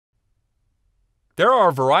There are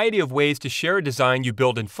a variety of ways to share a design you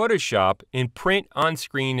build in Photoshop in print, on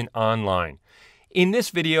screen, and online. In this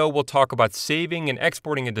video, we'll talk about saving and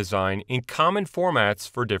exporting a design in common formats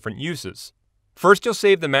for different uses. First, you'll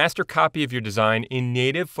save the master copy of your design in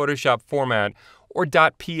native Photoshop format or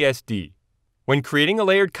 .psd. When creating a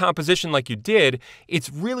layered composition like you did, it's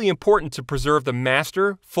really important to preserve the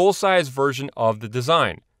master, full-size version of the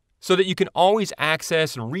design, so that you can always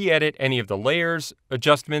access and re-edit any of the layers,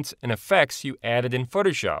 adjustments, and effects you added in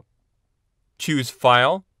Photoshop. Choose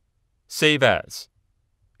File, Save As.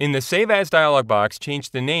 In the Save As dialog box,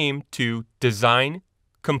 change the name to Design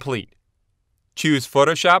Complete. Choose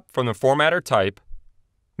Photoshop from the formatter type.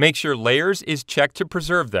 Make sure Layers is checked to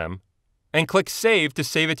preserve them, and click Save to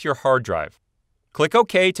save it to your hard drive. Click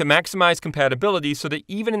OK to maximize compatibility so that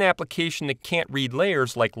even an application that can't read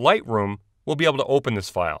layers like Lightroom will be able to open this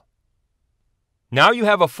file. Now you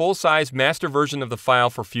have a full-size master version of the file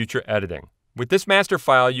for future editing. With this master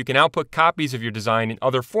file, you can output copies of your design in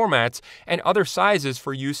other formats and other sizes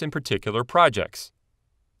for use in particular projects.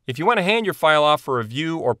 If you want to hand your file off for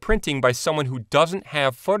review or printing by someone who doesn't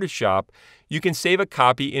have Photoshop, you can save a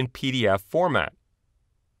copy in PDF format.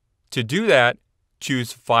 To do that,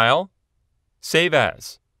 choose File, Save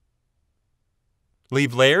As.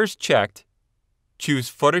 Leave Layers checked,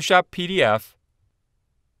 choose Photoshop PDF,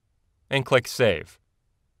 and click Save.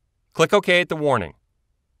 Click OK at the warning.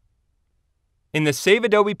 In the Save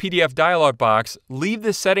Adobe PDF dialog box, leave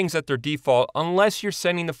the settings at their default unless you're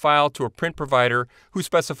sending the file to a print provider who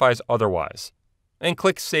specifies otherwise, and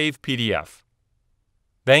click Save PDF.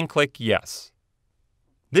 Then click Yes.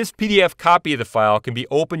 This PDF copy of the file can be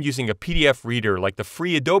opened using a PDF reader like the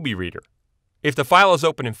free Adobe Reader. If the file is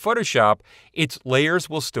open in Photoshop, its layers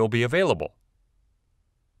will still be available.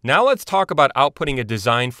 Now let's talk about outputting a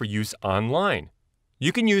design for use online.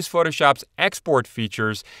 You can use Photoshop's export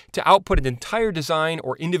features to output an entire design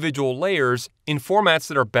or individual layers in formats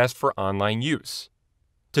that are best for online use.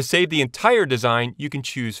 To save the entire design, you can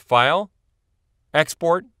choose File,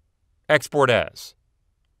 Export, Export As.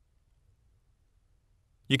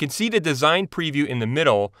 You can see the design preview in the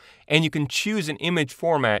middle, and you can choose an image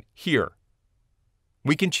format here.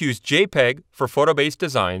 We can choose JPEG for photo-based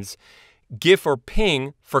designs, GIF or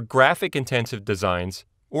PNG for graphic-intensive designs,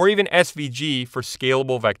 or even SVG for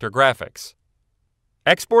scalable vector graphics.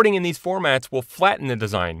 Exporting in these formats will flatten the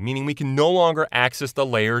design, meaning we can no longer access the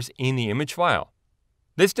layers in the image file.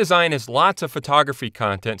 This design has lots of photography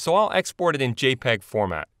content, so I'll export it in JPEG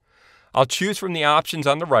format. I'll choose from the options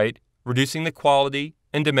on the right, reducing the quality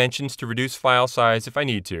and dimensions to reduce file size if I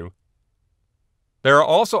need to. There are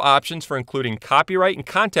also options for including copyright and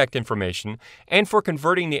contact information and for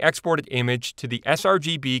converting the exported image to the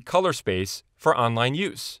sRGB color space for online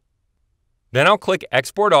use. Then I'll click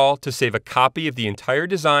Export All to save a copy of the entire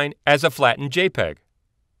design as a flattened JPEG.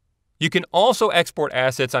 You can also export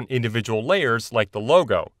assets on individual layers like the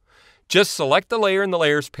logo. Just select the layer in the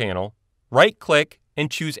Layers panel, right-click,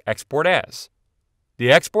 and choose Export As.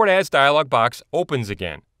 The Export As dialog box opens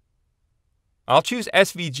again. I'll choose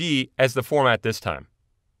SVG as the format this time.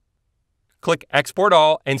 Click Export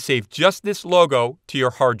All and save just this logo to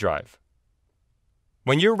your hard drive.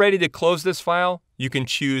 When you're ready to close this file, you can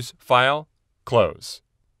choose File, Close.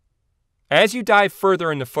 As you dive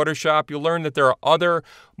further into Photoshop, you'll learn that there are other,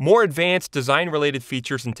 more advanced design-related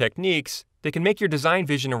features and techniques that can make your design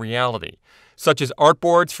vision a reality, such as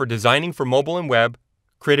artboards for designing for mobile and web,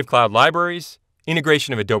 Creative Cloud libraries,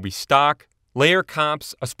 integration of Adobe Stock, layer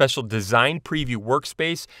comps, a special design preview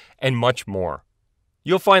workspace, and much more.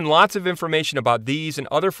 You'll find lots of information about these and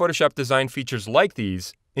other Photoshop design features like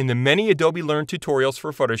these in the many Adobe Learn tutorials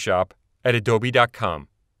for Photoshop at adobe.com.